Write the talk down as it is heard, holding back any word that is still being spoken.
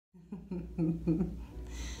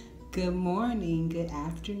Good morning, good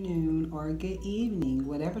afternoon, or good evening,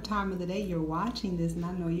 whatever time of the day you're watching this, and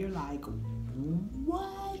I know you're like,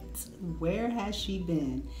 what? Where has she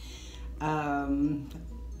been?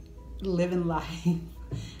 Living life,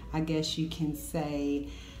 I guess you can say.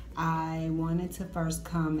 I wanted to first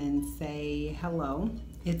come and say hello.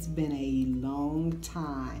 It's been a long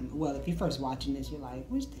time. Well, if you're first watching this, you're like,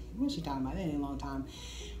 what's she talking about? That ain't a long time.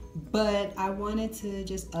 But I wanted to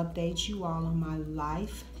just update you all on my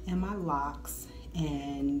life and my locks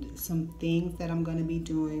and some things that I'm going to be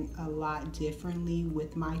doing a lot differently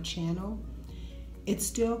with my channel. It's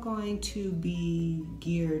still going to be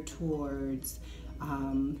geared towards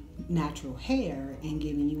natural hair and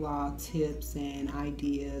giving you all tips and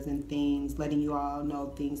ideas and things, letting you all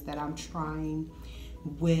know things that I'm trying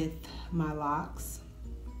with my locks.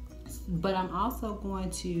 But I'm also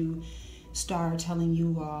going to start telling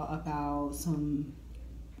you all about some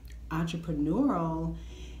entrepreneurial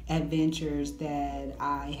adventures that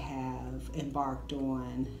I have embarked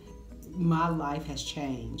on. My life has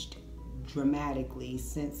changed dramatically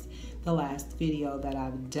since the last video that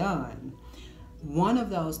I've done. One of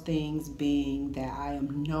those things being that I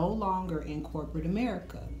am no longer in corporate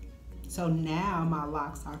America. So now my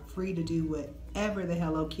locks are free to do whatever the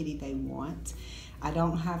Hello Kitty they want. I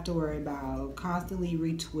don't have to worry about constantly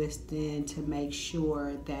retwisting to make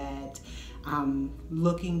sure that I'm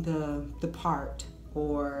looking the part,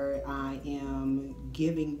 or I am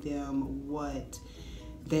giving them what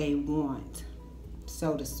they want,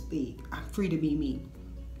 so to speak. I'm free to be me.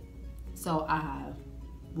 So I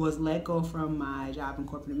was let go from my job in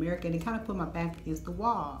corporate America, and it kind of put my back against the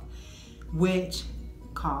wall, which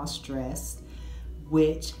caused stress,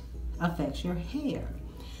 which affects your hair.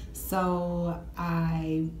 So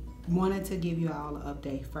I wanted to give you all an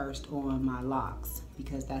update first on my locks,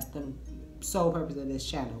 because that's the sole purpose of this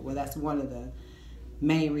channel. Well, that's one of the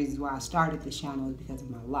main reasons why I started this channel, is because of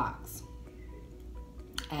my locks.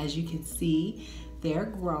 As you can see, they're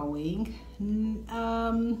growing.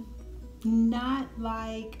 Not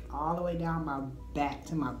like all the way down my back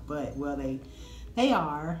to my butt. Well, they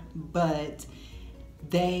are, but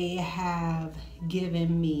they have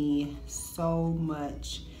given me so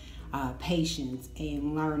much patience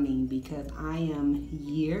and learning, because I am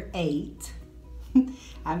year 8.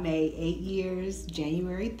 I made 8 years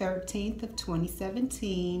January 13th of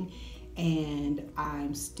 2017, and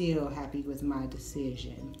I'm still happy with my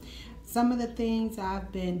decision. Some of the things I've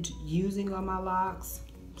been using on my locks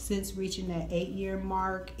since reaching that 8-year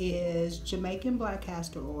mark is Jamaican black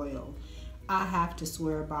castor oil. I have to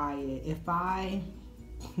swear by it. If I,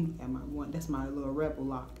 that's my little rebel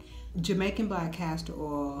lock. Jamaican black castor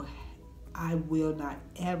oil, I will not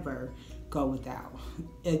ever go without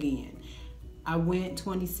again. I went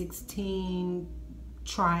 2016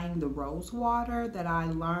 trying the rose water that I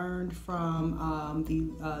learned from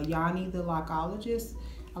Yanni, the lockologist.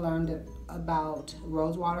 I learned about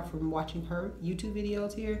rose water from watching her YouTube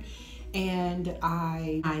videos here, and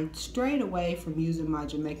I strayed away from using my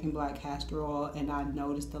Jamaican black castor oil, and I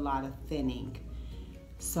noticed a lot of thinning.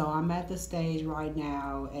 So I'm at the stage right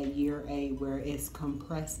now at year 8 where it's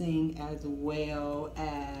compressing, as well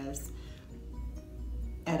as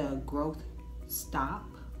at a growth stop.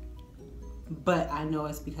 But I know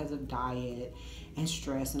it's because of diet and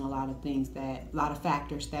stress and a lot of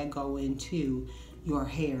factors that go into your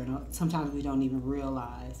hair, and sometimes we don't even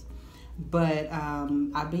realize. But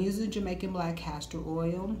I've been using Jamaican black castor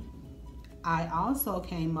oil. I also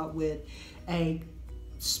came up with a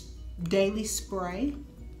daily spray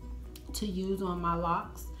to use on my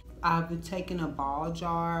locks. I've taken a ball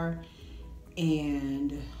jar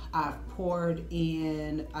and I've poured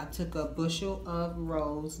in, I took a bushel of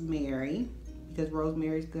rosemary, because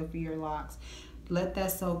rosemary is good for your locks. Let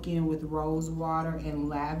that soak in with rose water and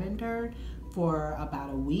lavender for about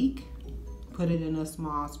a week. Put it in a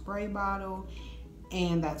small spray bottle,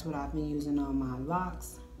 and that's what I've been using on my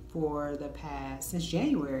locks for the past, since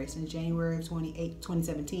January of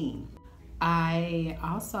 2017. I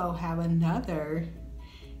also have another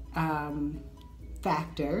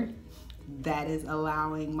factor that is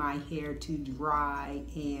allowing my hair to dry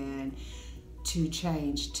and to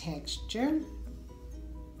change texture.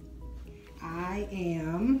 I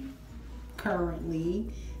am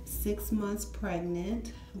currently 6 months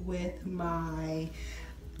pregnant with my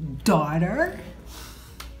daughter.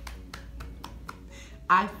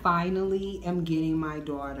 I finally am getting my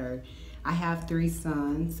daughter. I have 3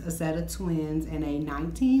 sons, a set of twins, and a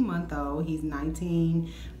 19-month-old. He's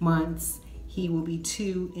 19 months. He will be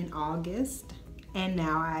 2 in August. And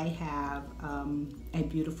now I have a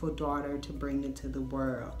beautiful daughter to bring into the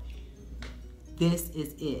world. this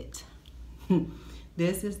is it.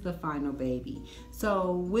 This is the final baby.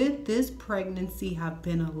 So with this pregnancy, I've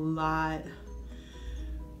been a lot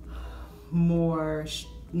more,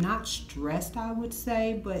 not stressed, I would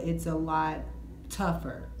say, but it's a lot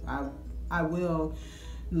tougher. I will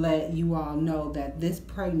let you all know that this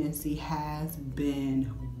pregnancy has been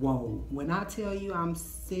whoa. When I tell you I'm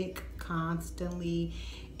sick constantly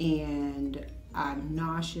and I'm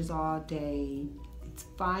nauseous all day, it's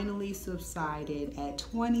finally subsided at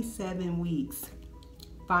 27 weeks.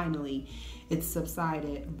 Finally, it's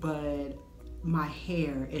subsided, but my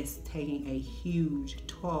hair is taking a huge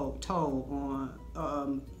toll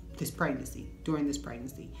on during this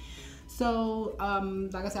pregnancy. So,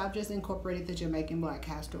 like I said, I've just incorporated the Jamaican black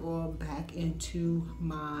castor oil back into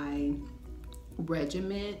my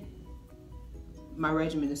regimen. My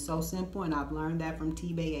regimen is so simple, and I've learned that from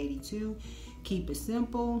T-Bay 82. Keep it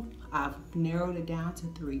simple. I've narrowed it down to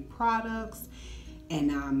 3 products,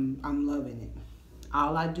 and I'm loving it.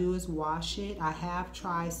 All I do is wash it. I have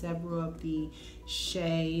tried several of the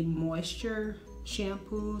Shea Moisture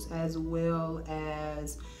shampoos, as well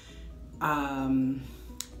as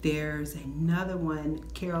there's another one,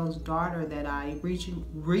 Carol's Daughter, that I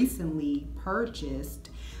recently purchased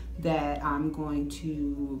that I'm going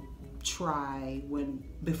to try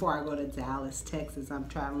before I go to Dallas, Texas. I'm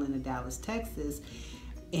traveling to Dallas, Texas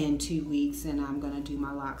in 2 weeks, and I'm gonna do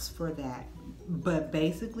my LOCS for that. But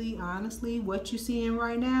basically, honestly, what you're seeing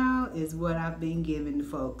right now is what I've been giving to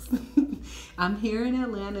folks. I'm here in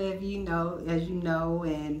Atlanta, as you know,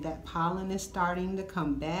 and that pollen is starting to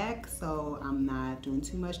come back, so I'm not doing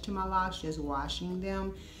too much to my locks, just washing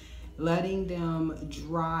them, letting them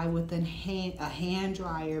dry with a hand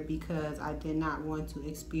dryer, because I did not want to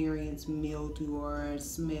experience mildew or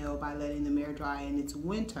smell by letting them air dry, and it's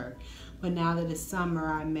winter. But now that it's summer,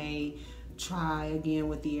 I may try again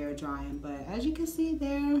with the air drying. But as you can see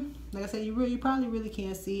there, like I said, you probably really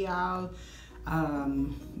can't see.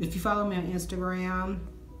 If you follow me on Instagram,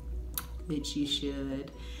 which you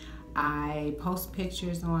should, I post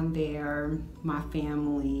pictures on there, my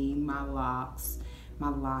family, my locks, my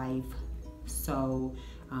life. So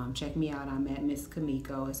check me out. I'm at Miss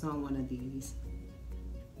Kamiko. It's on one of these.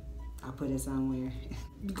 I'll put it somewhere.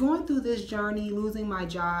 Going through this journey, losing my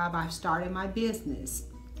job, I've started my business,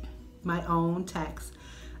 my own tax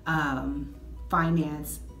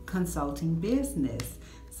finance consulting business.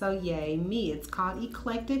 So yay me. It's called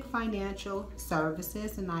Eclectic Financial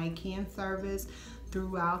Services, and I can service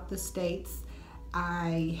throughout the states.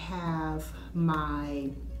 I have my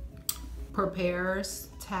preparer's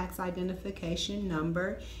tax identification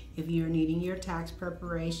number if you're needing your tax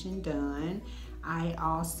preparation done. I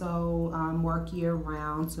also work year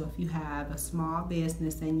round, so if you have a small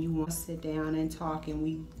business and you want to sit down and talk and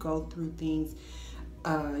we go through things,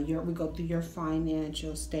 we go through your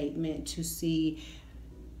financial statement to see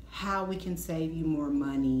how we can save you more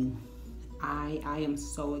money. I am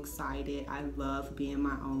so excited. I love being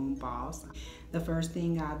my own boss. The first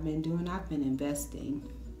thing I've been doing, I've been investing.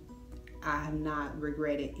 I have not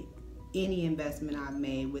regretted any investment I've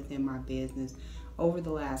made within my business over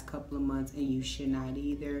the last couple of months, and you should not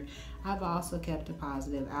either. I've also kept a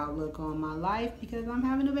positive outlook on my life because I'm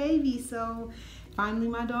having a baby, so finally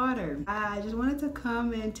my daughter. I just wanted to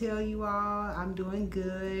come and tell you all I'm doing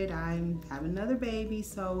good. I'm having another baby,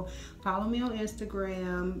 so follow me on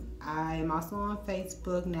Instagram. I am also on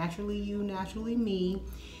Facebook, Naturally You, Naturally Me.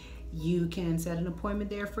 You can set an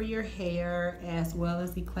appointment there for your hair, as well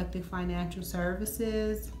as Eclectic Financial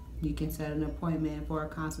Services. You can set an appointment for a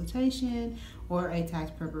consultation or a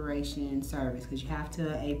tax preparation service, because you have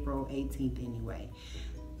to April 18th anyway.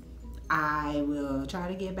 I will try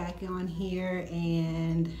to get back on here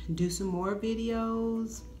and do some more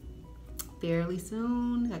videos fairly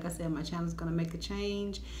soon. Like I said, my channel is going to make a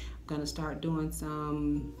change. I'm going to start doing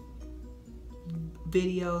some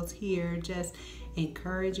videos here, just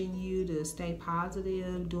encouraging you to stay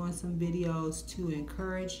positive, doing some videos to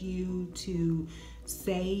encourage you to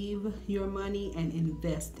save your money and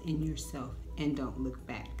invest in yourself, and don't look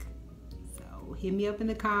back. So hit me up in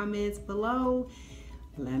the comments below.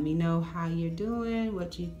 Let me know how you're doing,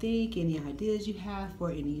 what you think, any ideas you have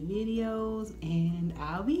for any videos, and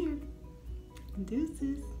I'll be here.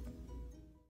 Deuces.